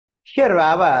Here we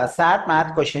have a SAT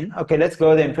math question. Okay, let's go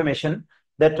with the information.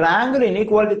 The triangle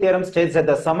inequality theorem states that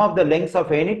the sum of the lengths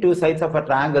of any two sides of a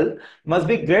triangle must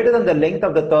be greater than the length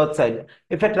of the third side.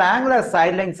 If a triangle has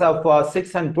side lengths of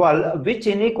 6 and 12, which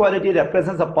inequality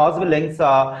represents the possible lengths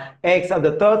x of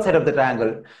the third side of the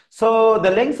triangle? So the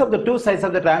lengths of the two sides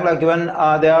of the triangle are given,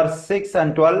 they are 6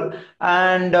 and 12,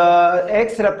 and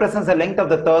x represents the length of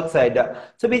the third side.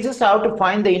 So we just have to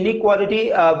find the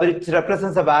inequality which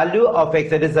represents the value of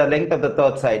x, that is the length of the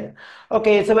third side.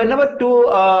 Okay, so whenever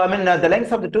the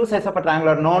lengths of the two sides of a triangle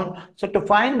are known, so to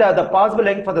find the possible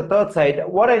length for the third side,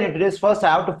 what I need to do is first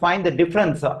I have to find the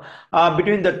difference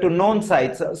between the two known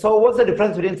sides. So what's the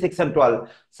difference between 6 and 12?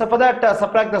 So for that,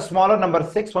 subtract the smaller number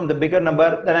 6 from the bigger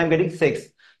number, then I'm getting 6.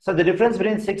 So the difference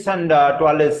between 6 and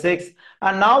 12 is 6.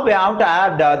 And now we have to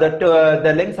add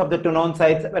the lengths of the two known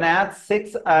sides. When I add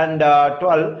 6 and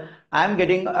 12, I'm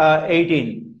getting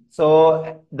 18.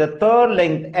 So the third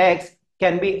length x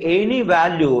can be any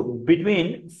value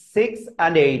between 6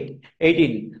 and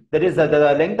 18. That is, the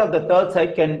length of the third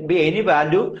side can be any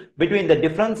value between the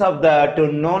difference of the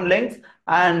two known lengths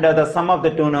and the sum of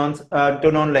the two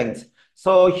known lengths.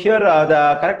 So here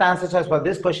the correct answer choice for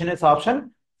this question is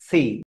option C.